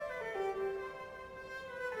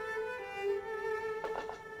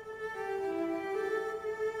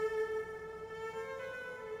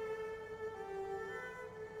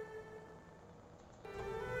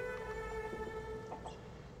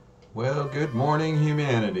Well, good morning,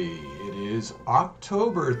 humanity. It is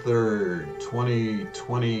October 3rd,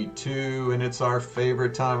 2022, and it's our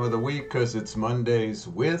favorite time of the week because it's Mondays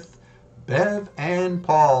with Bev and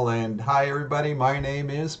Paul. And hi, everybody, my name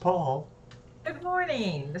is Paul. Good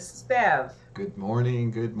morning. This is Bev. Good morning,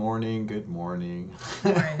 good morning, good morning.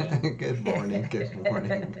 Morning. Good morning, good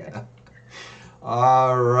morning.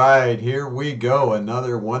 All right, here we go.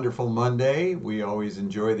 Another wonderful Monday. We always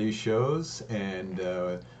enjoy these shows. And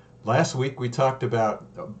last week we talked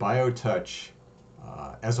about BioTouch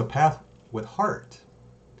as a path with heart.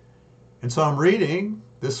 And so I'm reading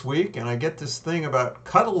this week and I get this thing about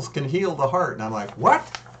cuddles can heal the heart. And I'm like, what?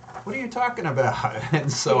 What are you talking about?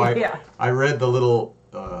 And so Yeah. I read the little,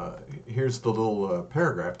 here's the little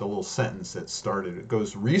paragraph, the little sentence that started. It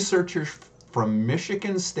goes, researchers from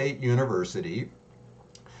Michigan State University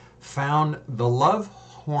found the love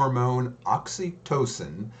hormone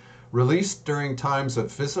oxytocin released during times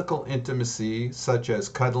of physical intimacy, such as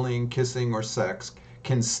cuddling, kissing, or sex,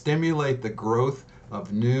 can stimulate the growth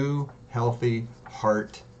of new, healthy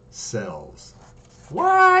heart cells.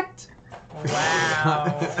 What?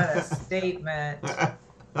 Wow. What a statement.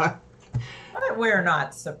 But we're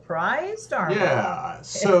not surprised, are we? Yeah,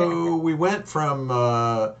 so we went from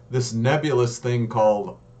this nebulous thing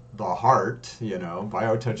called the heart,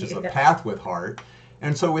 BioTouch is a Yeah. path with heart.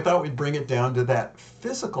 And so we thought we'd bring it down to that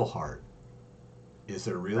physical heart. Is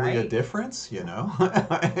there really a Right. difference?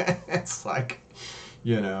 It's like,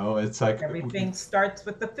 it's like, Everything starts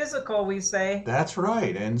with the physical, we say. that's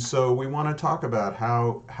right. And so we want to talk about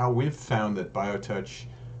how we've found that BioTouch,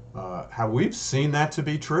 how we've seen that to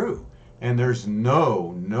be true. And there's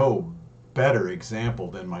no better example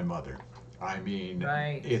than my mother. I mean,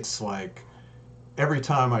 Right. it's like every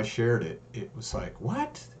time I shared it, it was like,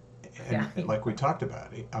 what? Yeah. And like we talked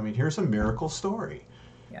about it, I mean, here's a miracle story.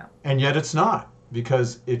 Yeah. And yet it's not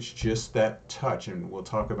because it's just that touch. And we'll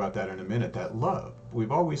talk about that in a minute, that love.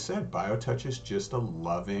 We've always said BioTouch is just a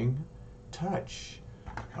loving touch.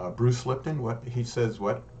 Bruce Lipton, what he says,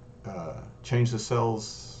 change the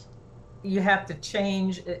cells. You have to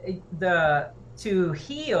change to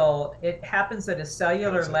heal. It happens at a How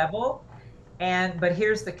cellular does that? level. But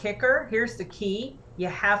here's the kicker, here's the key. You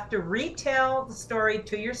have to retell the story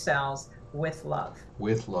to yourselves with love.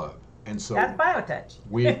 With love. And That's so biotouch.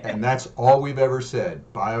 and that's all we've ever said.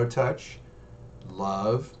 BioTouch,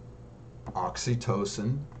 love,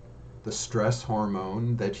 oxytocin, the stress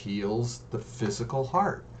hormone that heals the physical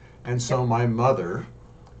heart. And so Yep. my mother,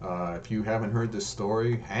 if you haven't heard this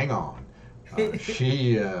story, hang on.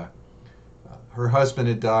 She, her husband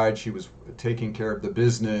had died. She was taking care of the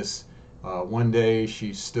business. One day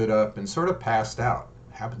she stood up and sort of passed out.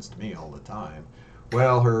 Happens to me all the time.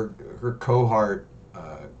 Well, her cohort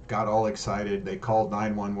got all excited. They called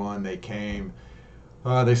 911. They came.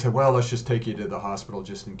 They said, well, let's just take you to the hospital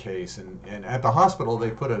just in case. And at the hospital,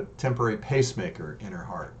 they put a temporary pacemaker in her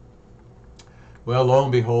heart. Well, lo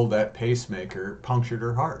and behold, that pacemaker punctured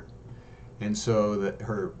her heart. And so that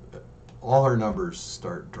all her numbers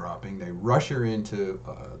start dropping. They rush her into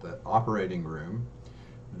the operating room.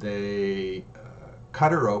 They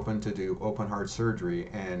cut her open to do open heart surgery,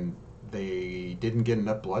 and they didn't get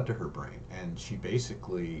enough blood to her brain, and she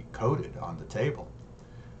basically coded on the table.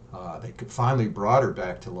 They could finally brought her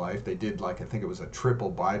back to life. They did like I think it was a triple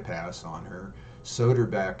bypass on her, sewed her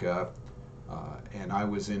back up, and I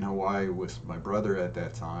was in Hawaii with my brother at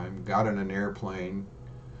that time. Got in an airplane,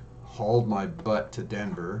 hauled my butt to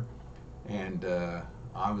Denver, and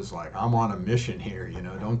I was like, I'm on a mission here.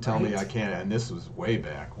 Don't tell me I Right. can't. And this was way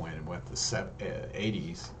back when, what the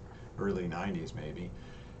 80s, early 90s maybe.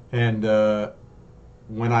 And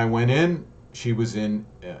when I went in, she was in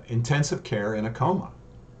intensive care in a coma.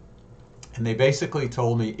 And they basically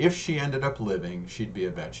told me if she ended up living, she'd be a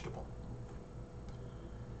vegetable.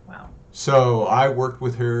 Wow. So I worked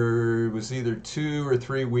with her, it was either 2 or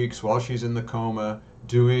 3 weeks while she's in the coma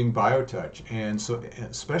doing BioTouch. And so,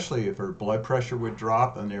 especially if her blood pressure would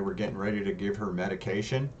drop and they were getting ready to give her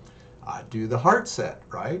medication, I'd do the heart set,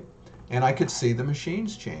 right? And I could see the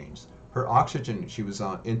machines change. Her oxygen, she was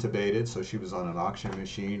on intubated, so she was on an oxygen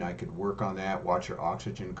machine. I could work on that, watch her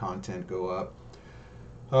oxygen content go up.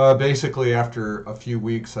 Basically, after a few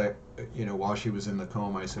weeks, while she was in the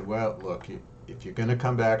coma, I said, "Well, look, if you're going to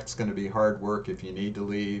come back, it's going to be hard work. If you need to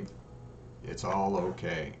leave, it's all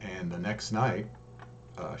okay." And the next night,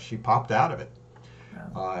 she popped out of it.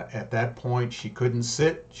 Wow. At that point, she couldn't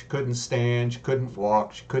sit, she couldn't stand, she couldn't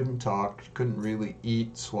walk, she couldn't talk, she couldn't really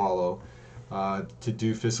eat, swallow. To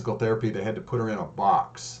do physical therapy, they had to put her in a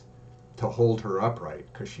box to hold her upright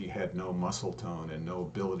because she had no muscle tone and no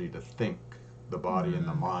ability to think the body and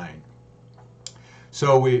the Mm, mind.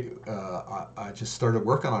 So I just started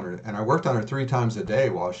working on her, and I worked on her 3 times a day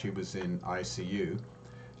while she was in ICU,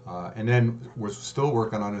 and then was still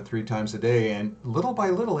working on her 3 times a day. And little by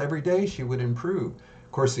little, every day she would improve.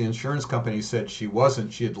 Of course, the insurance company said she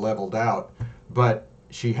wasn't; she had leveled out, but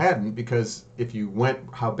she hadn't, because if you went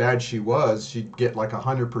how bad she was, she'd get like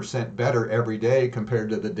 100% better every day compared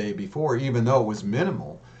to the day before, even though it was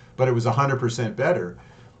minimal, but it was 100% better.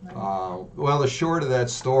 Well, the short of that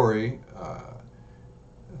story,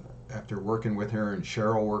 after working with her and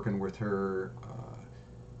Cheryl working with her,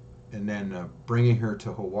 and then bringing her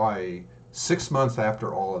to Hawaii, 6 months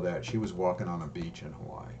after all of that, she was walking on a beach in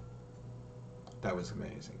Hawaii. That was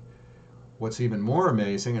amazing. What's even more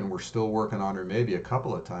amazing, and we're still working on her maybe a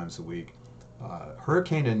couple of times a week,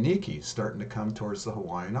 Hurricane Iniki starting to come towards the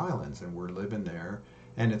Hawaiian Islands, and we're living there,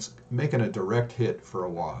 and it's making a direct hit for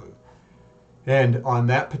Oahu. And on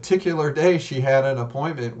that particular day, she had an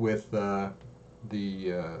appointment with the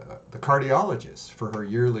cardiologist for her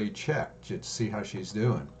yearly check to see how she's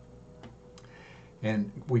doing.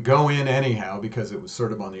 And we go in anyhow because it was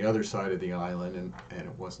sort of on the other side of the island, and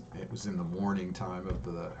it was in the morning time of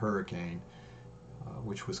the hurricane,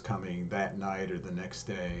 which was coming that night or the next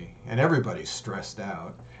day, and everybody's stressed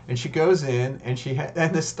out. And she goes in, and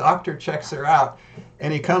and this doctor checks her out,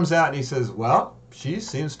 and he comes out and he says, "Well, she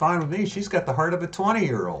seems fine with me. She's got the heart of a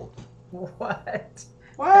 20-year-old." What?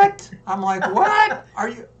 What? I'm like, what?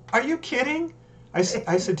 Are you kidding? I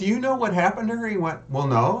said, "Do you know what happened to her?" He went, "Well,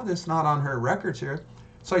 no, that's not on her records here."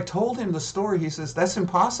 So I told him the story. He says, "That's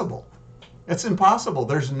impossible. It's impossible.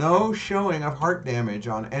 There's no showing of heart damage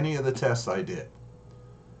on any of the tests I did.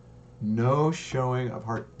 No showing of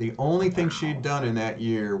heart. The only thing she'd done in that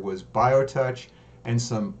year was BioTouch and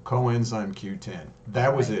some coenzyme Q10.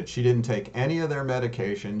 That was it. She didn't take any of their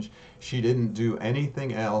medications. She didn't do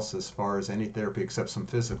anything else as far as any therapy except some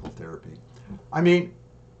physical therapy." I mean,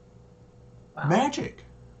 Wow. magic.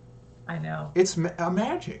 I know. It's a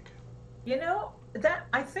magic. You know, that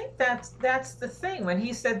I think that's the thing. When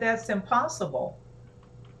he said that's impossible,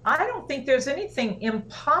 I don't think there's anything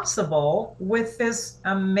impossible with this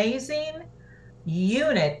amazing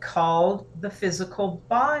unit called the physical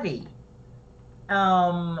body.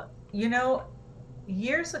 You know,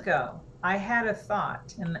 years ago, I had a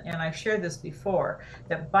thought, and I've shared this before,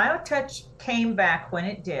 that BioTouch came back when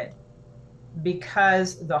it did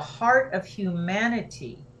because the heart of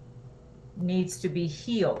humanity needs to be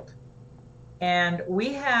healed. And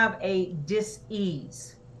we have a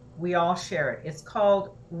dis-ease. We all share it. It's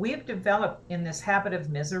called, we've developed in this habit of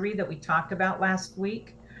misery that we talked about last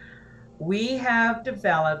week, we have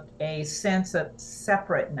developed a sense of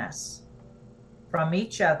separateness from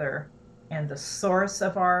each other and the source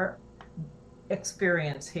of our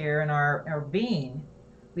experience here and our being.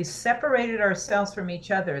 We separated ourselves from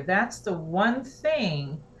each other. That's the one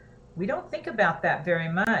thing. We don't think about that very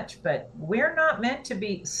much, but we're not meant to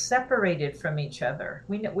be separated from each other.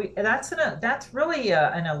 That's really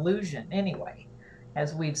an illusion anyway,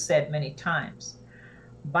 as we've said many times.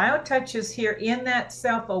 BioTouch is here in that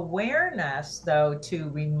self-awareness, though, to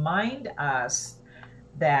remind us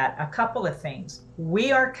that a couple of things.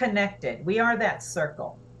 We are connected. We are that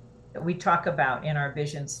circle that we talk about in our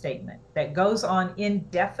vision statement that goes on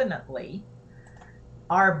indefinitely.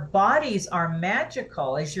 Our bodies are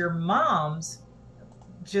magical, as your mom's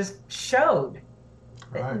just showed.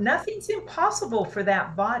 Right. Nothing's impossible for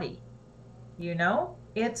that body. You know,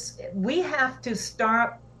 we have to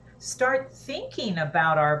start thinking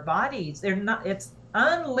about our bodies. It's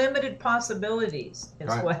unlimited possibilities is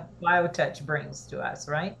right. What BioTouch brings to us,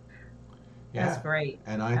 right? Yeah. That's great.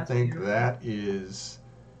 And I think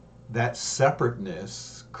that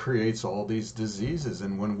separateness creates all these diseases.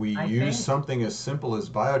 And when we use something as simple as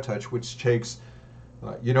BioTouch, which takes,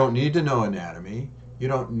 you don't need to know anatomy. You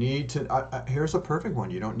don't need to, here's a perfect one.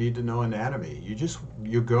 You don't need to know anatomy.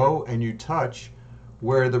 You go and you touch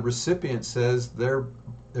where the recipient says they're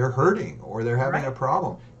hurting or they're having a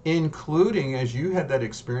problem, including, as you had that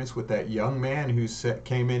experience with that young man who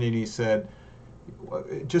came in and he said,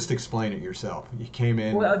 just explain it yourself. He came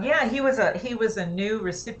in. Well, yeah, he was a new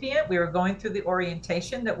recipient. We were going through the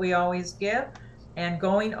orientation that we always give, and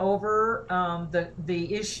going over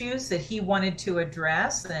the issues that he wanted to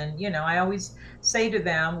address. And I always say to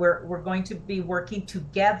them, we're going to be working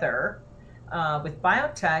together with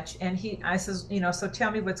BioTouch. And I says, so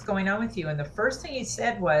tell me what's going on with you. And the first thing he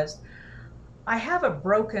said was, "I have a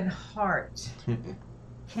broken heart.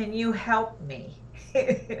 Can you help me?"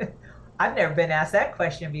 I've never been asked that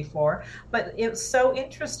question before, but it was so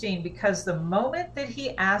interesting because the moment that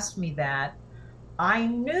he asked me that, I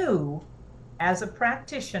knew as a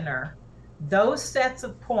practitioner, those sets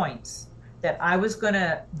of points that I was going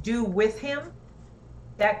to do with him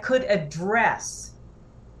that could address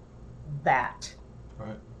that.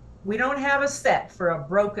 Right. We don't have a set for a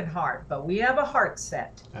broken heart, but we have a heart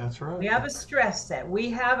set. That's right. We have a stress set.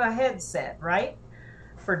 We have a headset, right?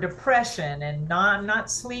 For depression and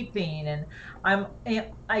not sleeping, and I'm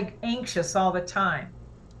anxious all the time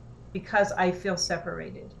because I feel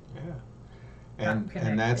separated. Yeah. Not And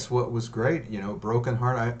connected. that's what was great, broken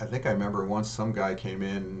heart. I think I remember once some guy came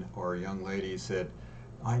in, or a young lady said,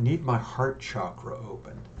 I need my heart chakra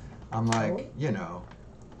open. I'm Oh, like,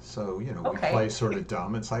 so, we okay. play sort of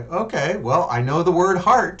dumb. It's like, okay, well, I know the word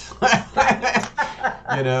heart,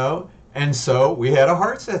 you know, and so we had a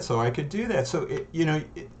heart set so I could do that. So,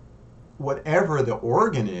 whatever the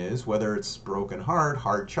organ is, whether it's broken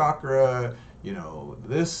heart chakra,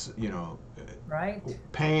 this, Right.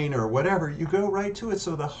 pain or whatever, you go right to it.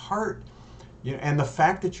 So the heart, and the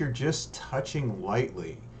fact that you're just touching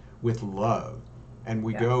lightly with love. And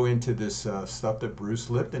we Yeah. go into this stuff that Bruce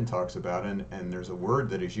Lipton talks about, and there's a word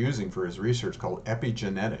that he's using for his research called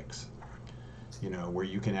epigenetics, where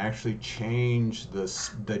you can actually change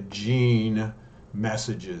the gene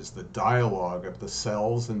messages, the dialogue of the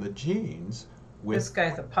cells and the genes This with,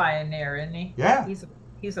 guy's a pioneer, isn't he? yeah.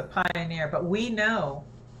 He's a pioneer, but we know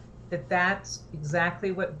that that's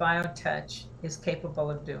exactly what BioTouch is capable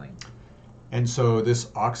of doing. And so this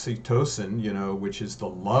oxytocin, which is the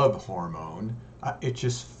love hormone, it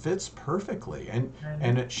just fits perfectly, and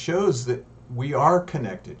Mhm. it shows that we are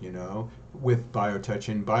connected, with BioTouch.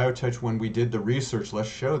 And BioTouch, when we did the research, let's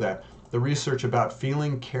show that the research about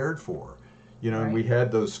feeling cared for, and we Right.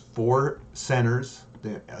 had those 4 centers,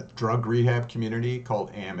 the drug rehab community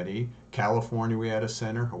called Amity. California, we had a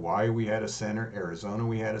center. Hawaii, we had a center. Arizona,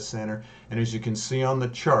 we had a center. And as you can see on the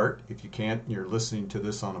chart, if you can't, you're listening to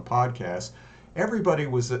this on a podcast, everybody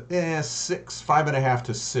was at 6, 5.5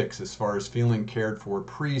 to 6 as far as feeling cared for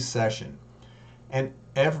pre-session. And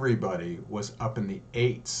everybody was up in the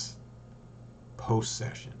 8s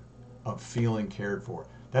post-session of feeling cared for.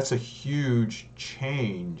 That's a huge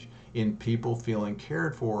change in people feeling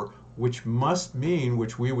cared for, which must mean,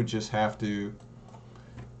 which we would just have to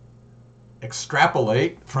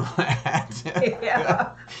extrapolate from that,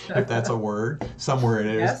 Yeah. if that's a word, somewhere it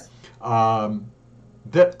is, Yes. um,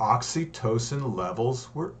 that oxytocin levels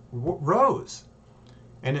rose,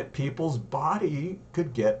 and that people's body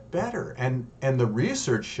could get better. And the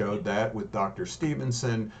research showed that with Dr.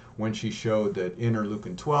 Stevenson, when she showed that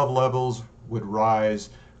interleukin 12 levels would rise,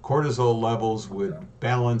 cortisol levels would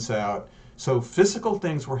balance out. So physical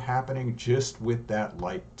things were happening just with that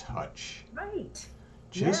light touch, Right.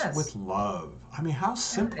 just with Yes. love. I mean, how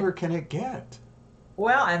simpler can it get?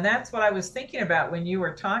 Well, and that's what I was thinking about when you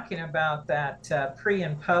were talking about that pre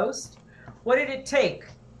and post. What did it take?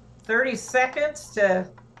 30 seconds to,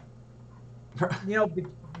 you know,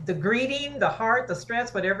 the greeting, the heart, the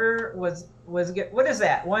stress, whatever was good. What is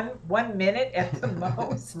that? One minute at the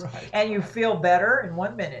most, Right. and you feel better in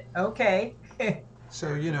 1 minute. Okay.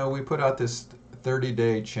 So, we put out this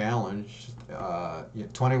 30-day challenge,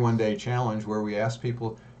 21-day challenge, where we ask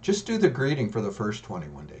people just do the greeting for the first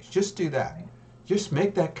 21 days. Just do that. Right. Just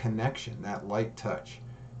make that connection, that light touch.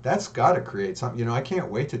 That's got to create something. I can't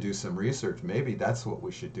wait to do some research. Maybe that's what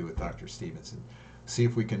we should do with Dr. Stevenson. See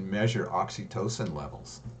if we can measure oxytocin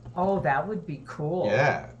levels. Oh, that would be cool.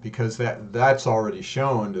 Yeah, because that's already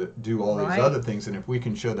shown to do all these Right. other things. And if we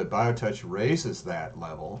can show that BioTouch raises that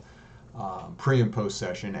level, pre and post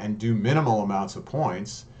session, and do minimal amounts of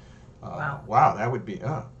points, Wow. that would be,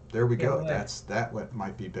 there we It go. would. That what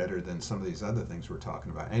might be better than some of these other things we're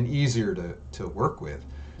talking about, and easier to work with.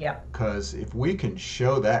 Yep. Because if we can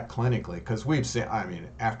show that clinically, because we've seen, I mean,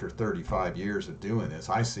 after 35 years of doing this,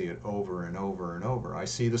 I see it over and over and over. I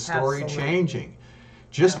see the story Absolutely. changing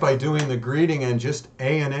just by doing the greeting and just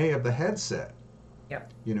A of the headset.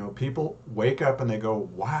 Yep. People wake up and they go,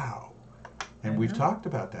 wow. And we've Mhm. talked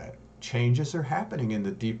about that. Changes are happening in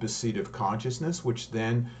the deepest seat of consciousness, which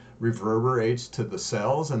then reverberates to the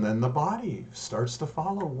cells, and then the body starts to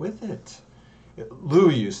follow with it.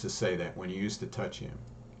 Louis used to say that when you used to touch him,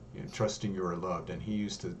 trusting you are loved, and he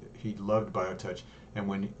loved BioTouch. And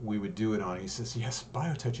when we would do it on, he says, yes,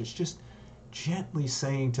 BioTouch is just gently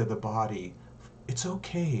saying to the body, it's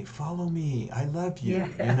okay, follow me, I love you,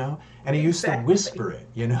 Yeah. And he used to Exactly. whisper it,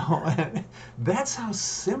 and that's how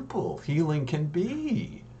simple healing can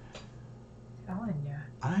be. Telling you.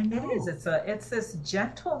 I It is. know. It's this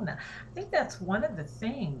gentleness. I think that's one of the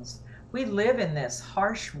things. We live in this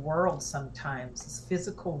harsh world sometimes, this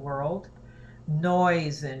physical world,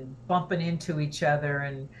 noise and bumping into each other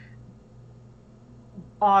and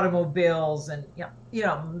automobiles and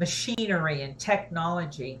machinery and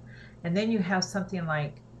technology. And then you have something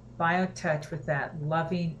like BioTouch with that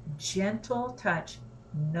loving, gentle touch,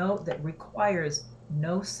 that requires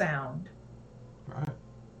no sound, Right.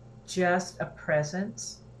 just a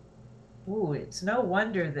presence. Ooh, it's no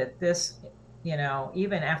wonder that this,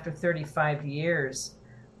 even after 35 years,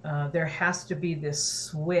 there has to be this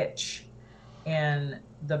switch in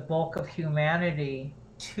the bulk of humanity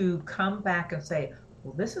to come back and say,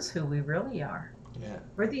 well, this is who we really are. Yeah.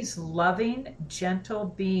 We're these loving, gentle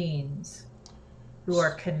beings who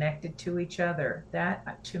are connected to each other.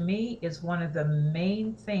 That, to me, is one of the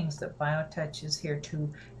main things that BioTouch is here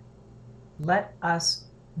to let us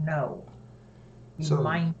know,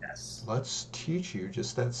 remind us. Let's teach you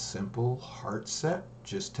just that simple heart set.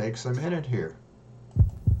 Just takes a minute here.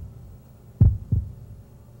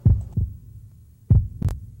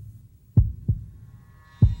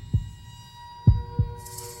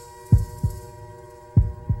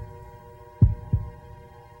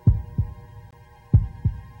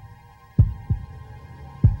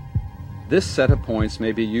 This set of points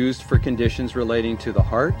may be used for conditions relating to the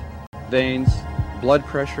heart, veins, blood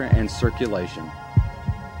pressure, and circulation.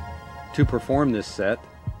 To perform this set,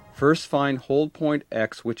 first find hold point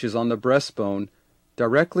X, which is on the breastbone,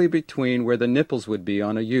 directly between where the nipples would be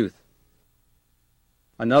on a youth.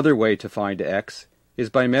 Another way to find X is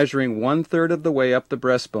by measuring 1/3 of the way up the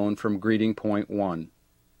breastbone from greeting point 1.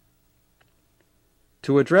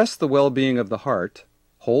 To address the well-being of the heart,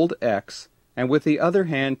 hold X and with the other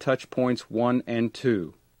hand touch points 1 and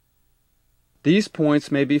 2. These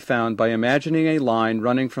points may be found by imagining a line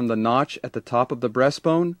running from the notch at the top of the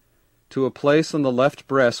breastbone to a place on the left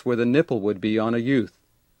breast where the nipple would be on a youth.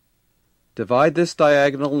 Divide this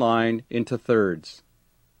diagonal line into thirds.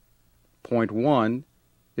 Point 1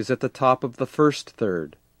 is at the top of the first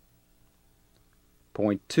third.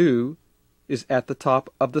 Point 2 is at the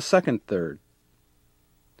top of the second third.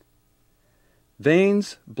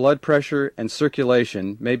 Veins, blood pressure, and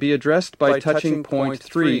circulation may be addressed by touching point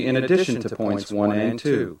 3 in addition to points 1 and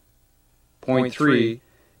 2. Point 3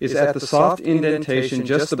 is at the soft indentation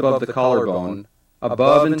just above the collarbone,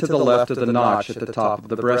 above and to the left of the notch at the top of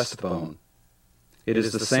the breastbone. It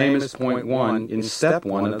is the same as point 1 in step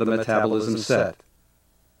 1 of the metabolism set.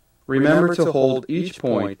 Remember to hold each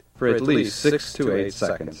point for at least 6 to 8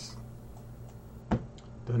 seconds.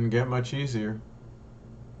 Doesn't get much easier.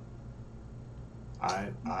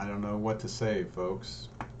 I don't know what to say, folks.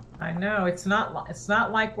 I know it's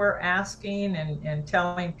not like we're asking and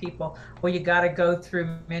telling people, well, you got to go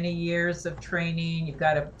through many years of training, you've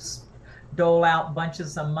got to dole out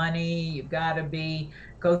bunches of money, you've got to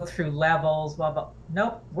go through levels, blah blah.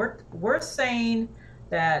 Nope, we're saying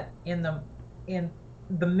that in the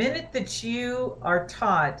minute that you are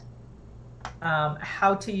taught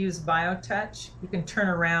how to use BioTouch, you can turn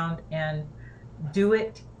around and do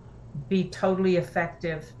it, be totally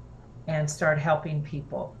effective, and start helping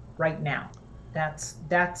people right now. That's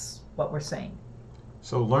what we're saying.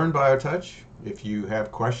 So learn BioTouch. If you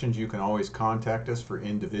have questions, you can always contact us for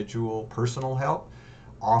individual personal help.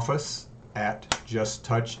 Office at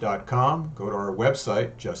justtouch.com. Go to our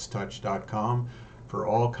website, justtouch.com, for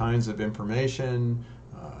all kinds of information.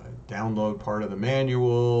 Download part of the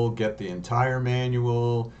manual, get the entire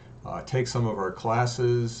manual, take some of our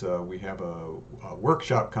classes. We have a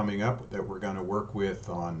workshop coming up that we're going to work with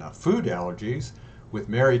on food allergies with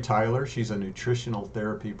Mary Tyler. She's a nutritional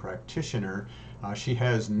therapy practitioner. She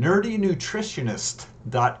has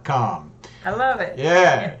nerdynutritionist.com. I love it.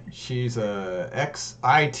 Yeah, she's a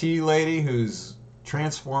ex-IT lady who's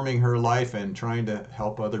transforming her life and trying to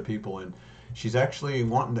help other people. And she's actually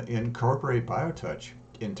wanting to incorporate BioTouch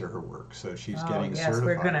into her work, so she's getting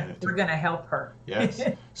certified. We're gonna help her. Yes,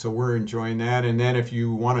 so we're enjoying that. And then if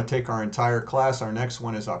you want to take our entire class, our next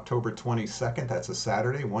one is October 22nd. That's a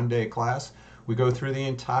Saturday, one-day class. We go through the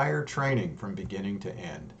entire training from beginning to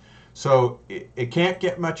end. So it can't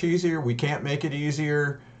get much easier. We can't make it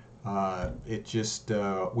easier.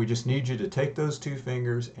 We just need you to take those two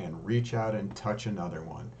fingers and reach out and touch another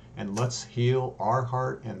one, and let's heal our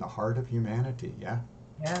heart and the heart of humanity. Yeah.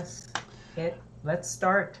 Yes. Let's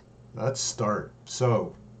start. Let's start.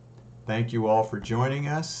 So, thank you all for joining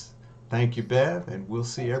us. Thank you, Bev, and we'll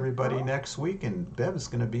see everybody next week. And Bev is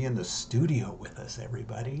going to be in the studio with us,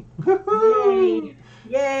 everybody. Yay!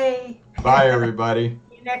 Yay! Bye, everybody.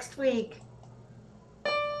 See you next week.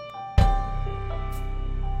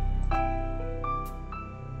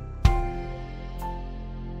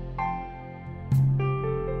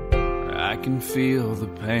 I can feel the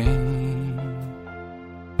pain,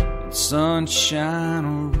 sunshine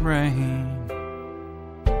or rain,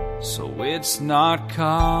 so it's not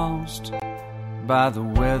caused by the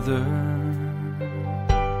weather.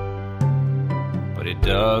 it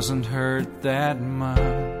doesn't hurt that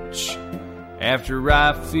much after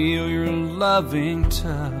I feel your loving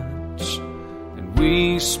touch and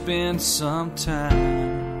we spend some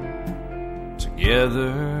time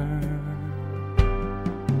together.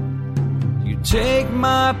 You take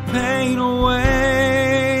my pain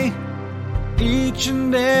away each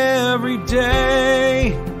and every day.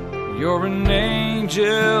 You're an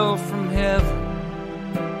angel from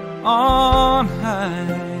heaven on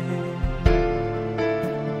high.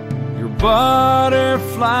 Your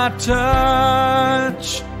butterfly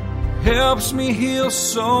touch helps me heal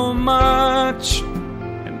so much,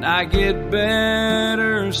 and I get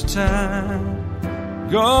better as time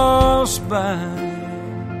goes by.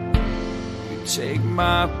 You take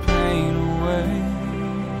my pain away.